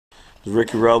It's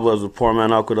Ricky Robles with Poor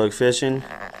Man Aqueduct Fishing,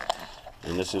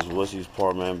 and this is Wussy'S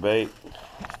Poor Man Bait.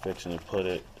 Fixing to put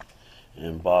it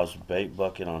in Bob's bait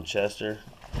bucket on Chester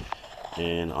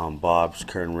and on Bob's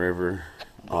Kern River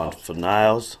on for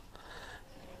Niles.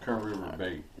 Kern River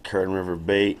Bait. Kern River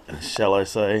Bait, shall I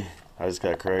say? I just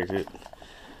got corrected.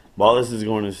 But all this is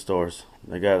going to stores.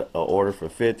 They got an order for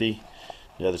 50.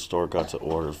 The other store got an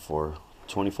order for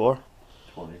 24.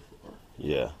 24.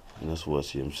 Yeah, and that's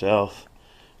Wussy himself.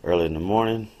 Early in the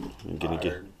morning. I'm gonna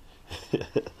get.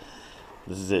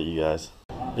 This is it, you guys.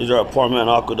 These are our Poor Man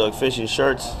Aqueduct Fishing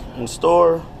shirts in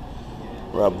store.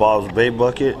 We're at Bob's Bait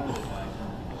Bucket.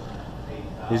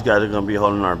 These guys are gonna be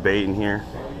holding our bait in here.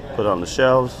 Put it on the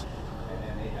shelves.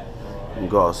 And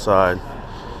go outside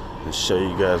and show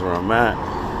you guys where I'm at.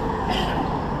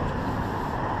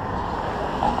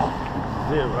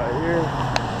 This is it right here.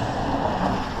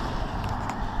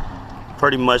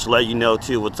 Pretty much let you know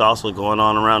too what's also going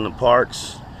on around the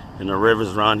parks and the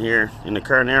rivers around here in the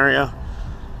Kern area.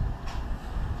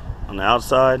 On the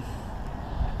outside,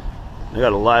 they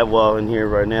got a live well in here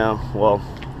right now. Well,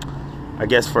 I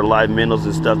guess for live minnows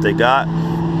and stuff they got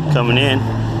coming in.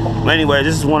 But anyway,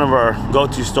 this is one of our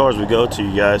go-to stores we go to,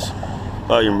 you guys.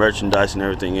 All your merchandise and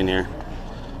everything in here.